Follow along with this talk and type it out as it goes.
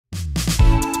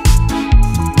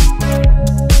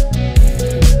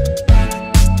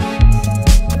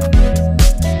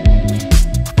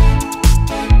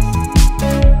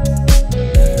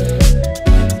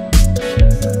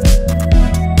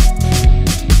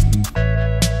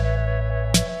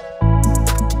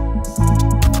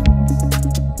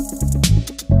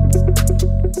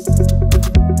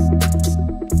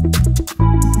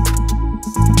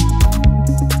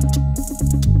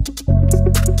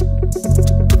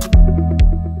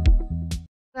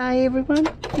okay, everyone?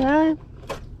 No?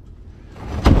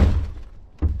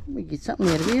 We get something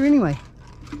out of here anyway.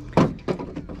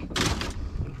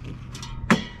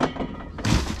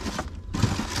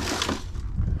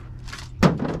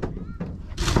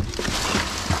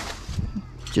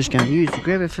 Just going to use the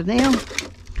grabber for now.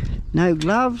 No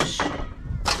gloves.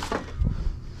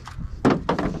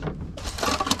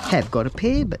 Have got a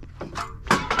pair, but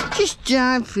just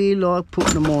don't feel like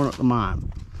putting them on at the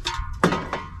moment.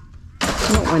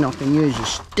 Not when I can use a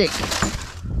stick.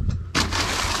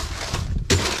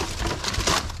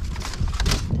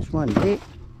 This one there.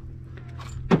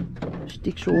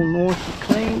 Stick's all nice and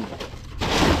clean.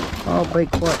 I'll be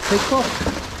quite peacock.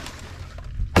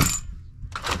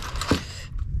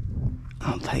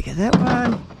 I'll take that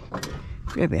one.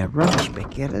 Grab our rubbish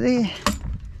back out of there.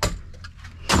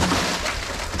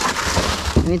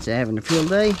 It's having a field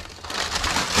day.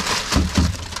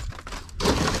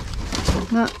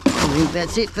 No, I think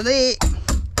that's it for there.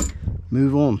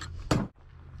 Move on.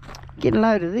 Get a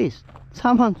load of this.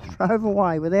 Someone drove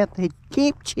away without their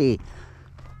camp chair.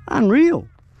 Unreal.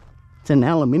 It's an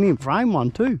aluminium frame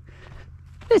one too.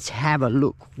 Let's have a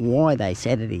look why they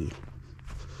set it here.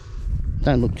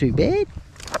 Don't look too bad.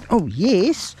 Oh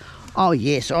yes. Oh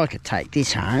yes, I could take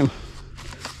this home.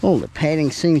 All the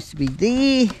padding seems to be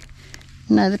there.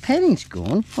 No, the padding's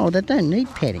gone. Oh, they don't need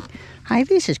padding. Hey,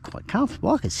 this is quite comfortable.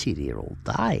 I could sit here all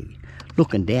day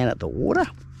looking down at the water.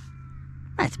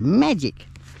 That's magic.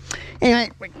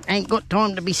 Anyway, we ain't got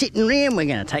time to be sitting around. We're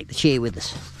going to take the chair with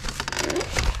us.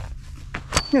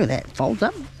 Look at that, folds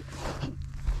up.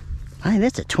 Hey,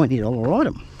 that's a $20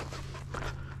 item.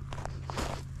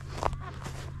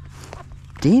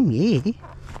 Damn, yeah.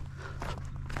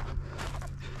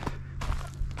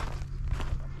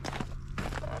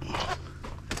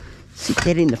 Sit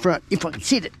that in the front if I can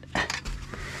sit it.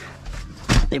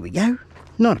 There we go.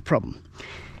 Not a problem.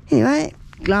 Anyway,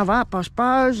 glove up, I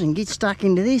suppose, and get stuck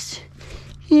into this.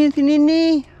 Anything in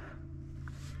there?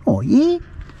 Oh, yeah.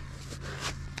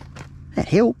 That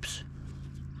helps.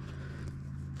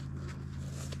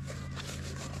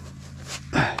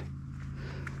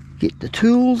 Get the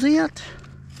tools out.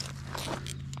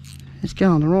 It's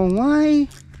going the wrong way.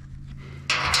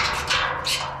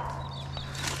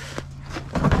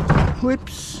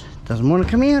 Whoops, doesn't want to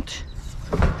come out.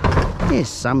 There's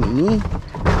some in here.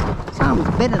 Some's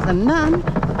better than none.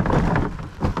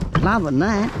 Loving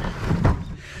that.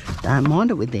 Don't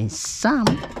mind it when there's some.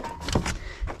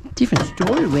 Different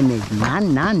story when there's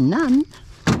none.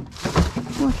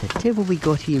 What the devil we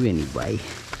got here anyway?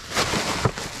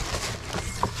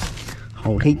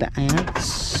 Whole heap of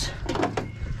ants.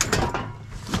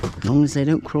 As long as they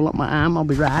don't crawl up my arm, I'll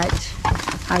be right.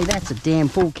 Hey, that's a damn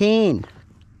full can.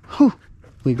 Whew,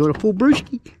 we got a full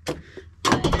brewski.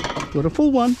 Got a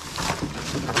full one.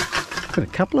 Got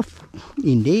a couple of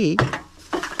in there.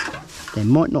 They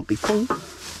might not be full,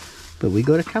 but we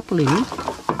got a couple in here.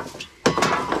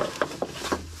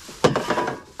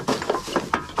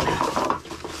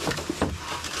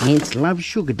 Ants love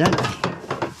sugar, don't they?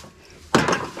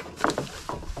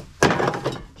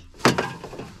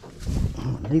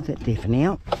 I'll leave that there for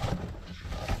now.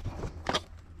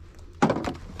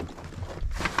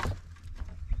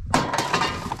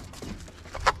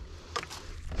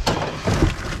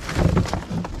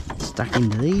 Stuck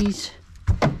into these.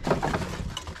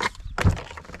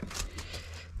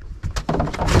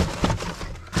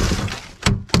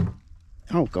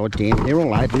 Oh god damn, they're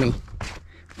all over me.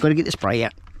 Got to get the spray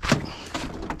out.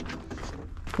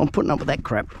 I'm putting up with that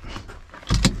crap.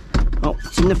 Oh,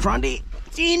 it's in the front here.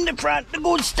 It's in the front, the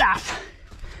good stuff.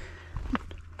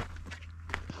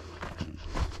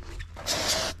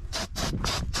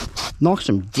 Knocks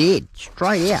them dead,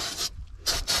 straight out.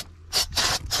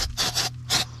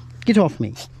 Get off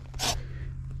me.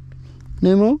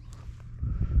 No more?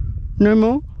 No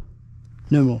more?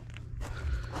 No more.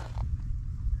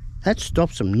 That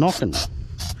stops them knocking.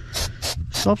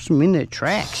 Stops them in their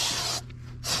tracks.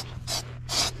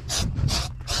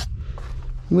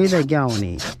 Where they going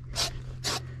here?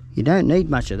 You don't need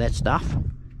much of that stuff.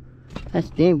 That's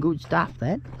damn good stuff,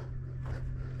 that.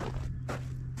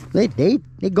 They're dead.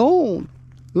 They're gone.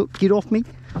 Oh, get off me.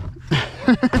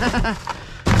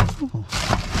 Oh.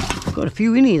 Got a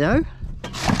few in here though.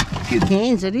 A few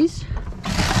cans, that is.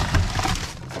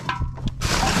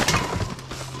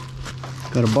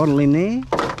 Got a bottle in there.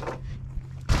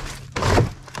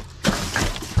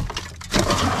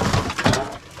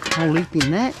 Whole heap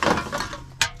in that.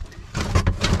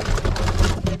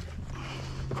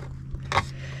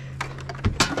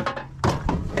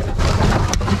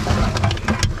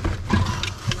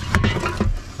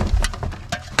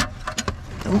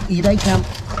 Oh, here they come.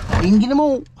 I didn't get them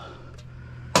all.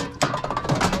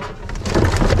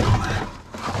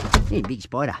 Hey, big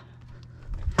spider.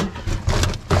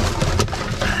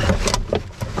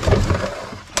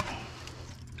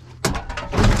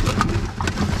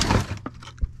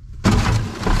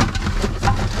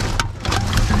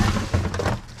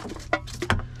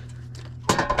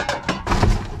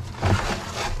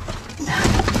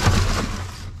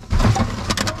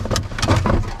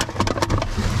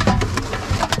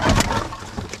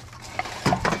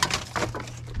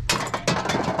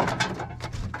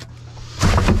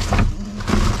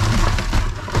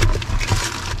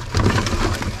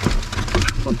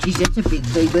 Oh, geez, that's a big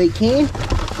BB can.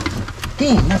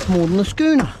 Damn, that's more than a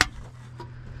schooner.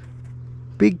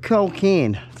 Big coal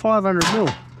can,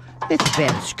 500ml. That's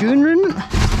about a schooner, isn't it?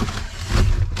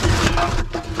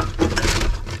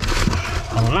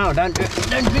 Oh no, don't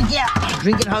drink out.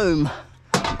 Drink at home.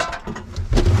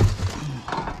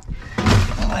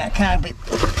 Oh, I can't be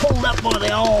pulled up by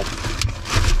the old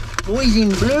boys in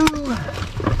blue.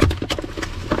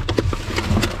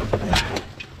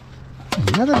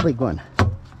 Another big one.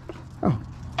 Oh,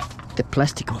 the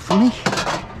plastic off for me.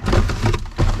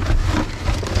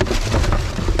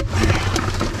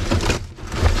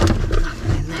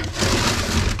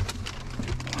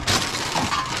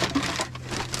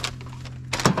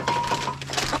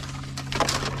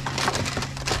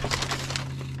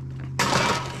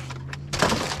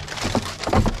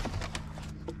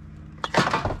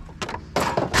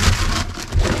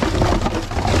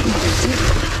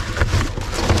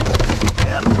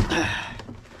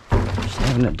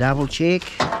 Having a double check,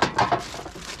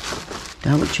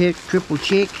 triple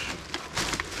check,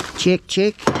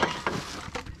 check.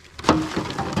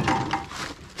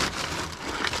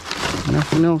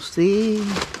 Nothing else there.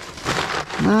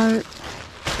 No.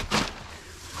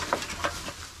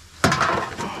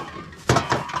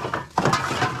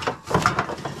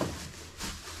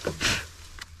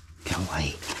 Go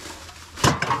away.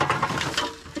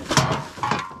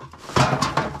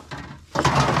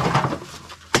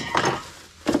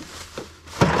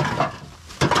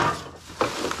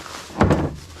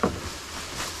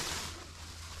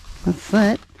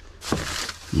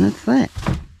 That's that.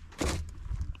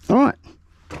 Alright,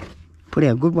 put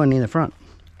our good one in the front.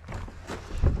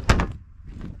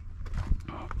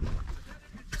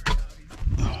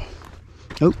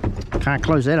 Oh, can't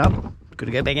close that up.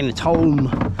 Gotta go back in its home.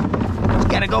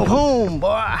 Gotta go home,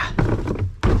 boy.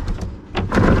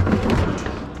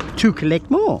 To collect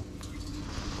more.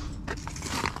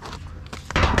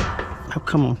 Oh,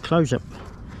 come on, close up.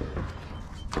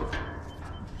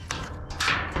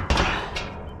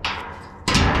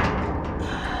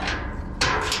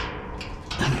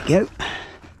 Go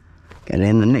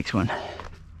down the next one.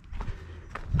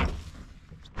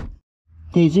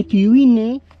 There's a few in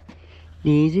there.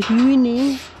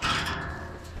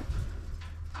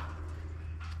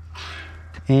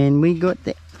 And we got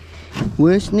the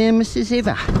worst nemesis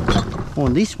ever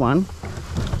on this one.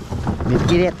 Let's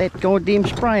get out that goddamn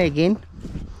spray again.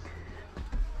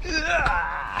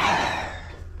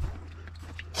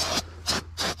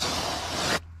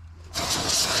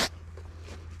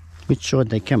 Which side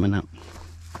they coming up?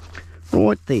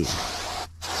 Right there.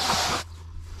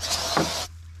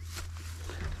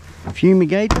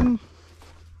 Fumigate them.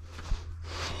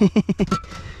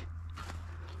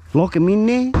 Lock them in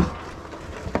there.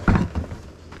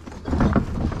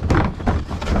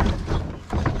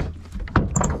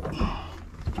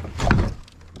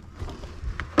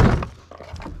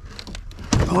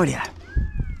 Oh yeah.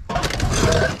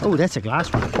 Oh, that's a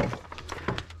glass one.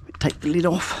 Take the lid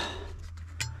off.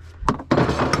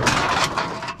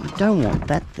 Don't want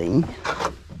that thing.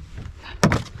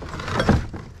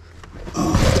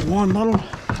 Oh, wine bottle.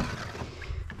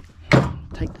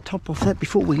 Take the top off that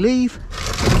before we leave.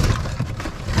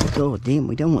 God damn,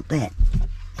 we don't want that.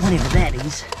 Whatever that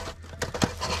is.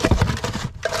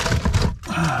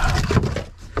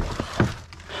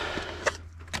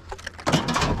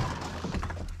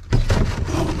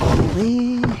 Bottle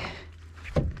there.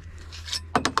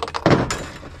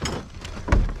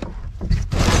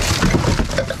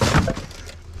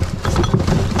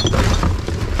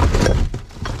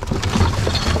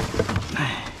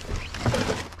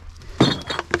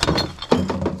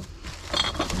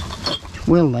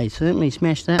 Well, they certainly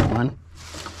smashed that one.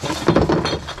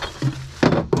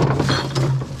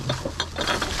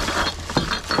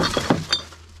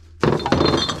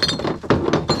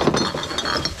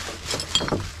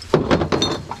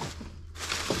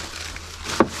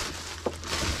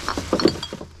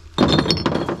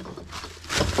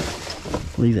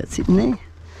 Leave that sitting there.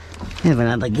 Have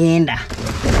another gander.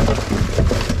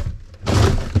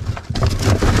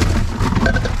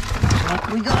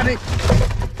 We got it.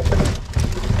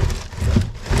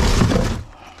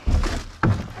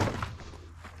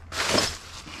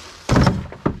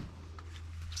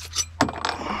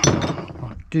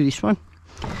 do this one.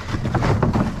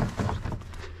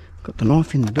 Got the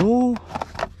knife in the door.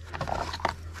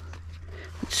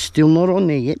 It's still not on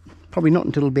there yet. Probably not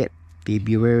until about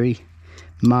February,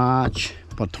 March,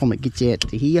 by the time it gets out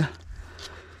to here.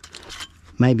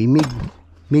 Maybe mid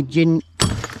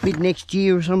next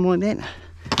year or something like that,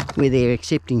 where they're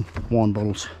accepting wine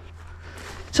bottles.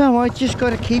 So I just got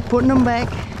to keep putting them back.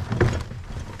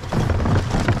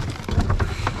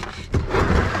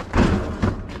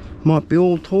 Might be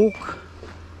all talk.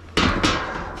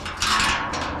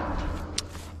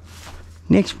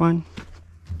 Next one.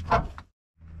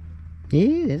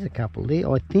 Yeah, there's a couple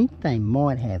there. I think they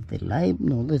might have the label.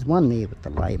 No, there's one there with the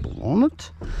label on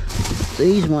it.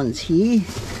 These ones here.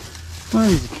 Oh,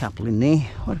 there's a couple in there.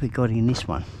 What have we got in this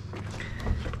one?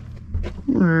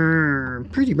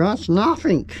 Pretty much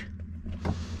nothing.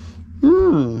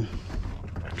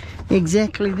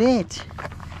 Exactly that.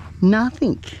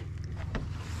 Nothing.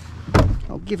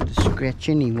 I'll give it a scratch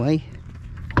anyway.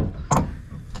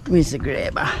 Where's the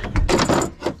grabber?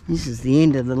 This is the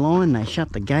end of the line. They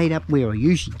shut the gate up where I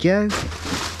usually go.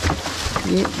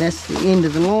 Yep, that's the end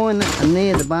of the line, and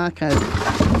there the barcode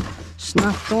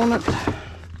snuffed on it.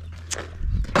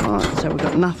 Right, so we've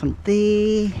got nothing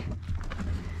there.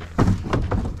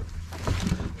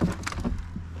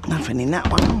 Nothing in that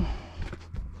one.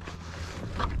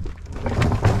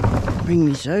 Bring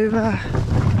this over.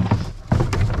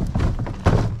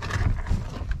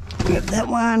 Grab that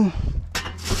one.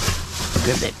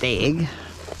 Grab that bag.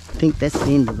 I think that's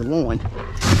the end of the line.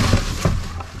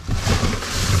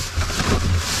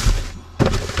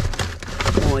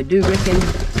 Oh, I do reckon.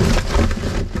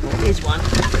 Oh, there's one.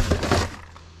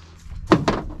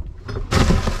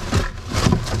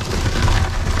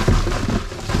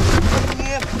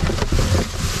 Yep.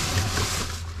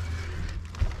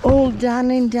 All done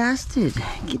and dusted.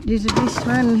 Get rid of this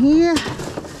one here.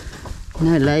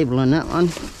 No label on that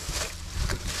one.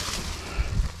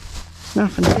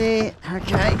 Nothing there.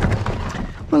 Okay.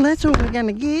 Well, that's all we're going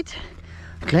to get.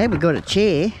 Glad we got a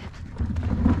chair.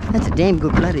 That's a damn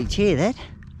good bloody chair, that.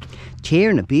 Chair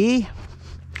and a beer.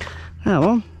 Oh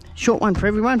well, short one for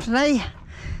everyone today.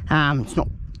 It's not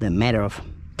the matter of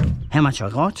how much I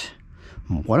got,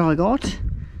 what I got.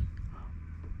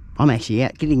 I'm actually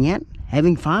out, getting out,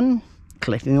 having fun,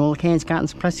 collecting all the cans,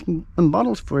 cartons, plastic and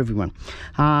bottles for everyone.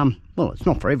 Well, it's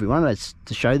not for everyone. It's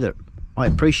to show that I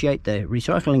appreciate the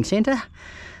recycling centre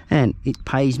and it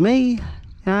pays me.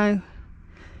 You know,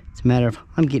 it's a matter of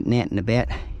I'm getting out and about,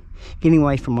 getting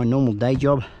away from my normal day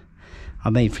job.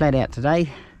 I've been flat out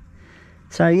today,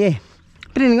 so yeah.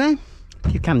 But anyway,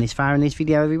 if you've come this far in this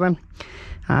video, everyone,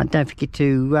 don't forget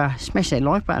to smash that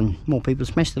like button. More people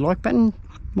smash the like button,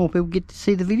 more people get to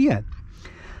see the video.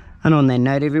 And on that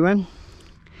note, everyone,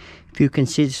 if you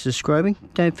consider subscribing,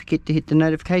 don't forget to hit the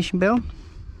notification bell,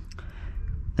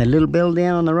 that little bell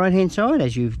down on the right hand side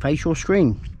as you face your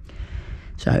screen.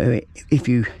 So if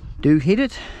you do hit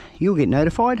it, you'll get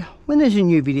notified when there's a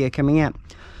new video coming out.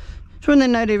 So on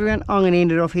that note, everyone, I'm going to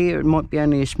end it off here. It might be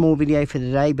only a small video for the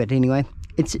day, but anyway,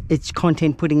 it's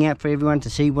content putting out for everyone to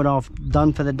see what I've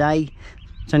done for the day.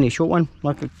 It's only a short one,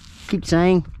 like I keep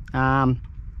saying. Got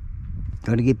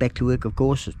to get back to work, of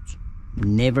course. It's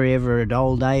never ever a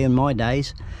dull day in my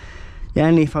days.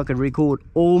 Only if I could record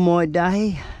all my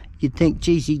day, you'd think,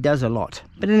 geez, he does a lot.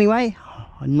 But anyway,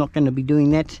 I'm not going to be doing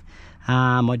that.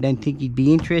 I don't think you'd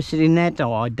be interested in that,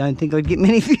 or I don't think I'd get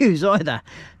many views either.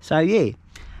 So yeah,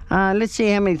 let's see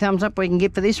how many thumbs up we can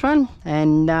get for this one,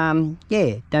 and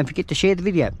yeah, don't forget to share the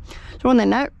video. So on that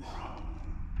note,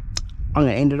 I'm going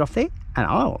to end it off there, and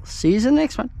I'll see you in the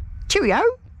next one. Cheerio.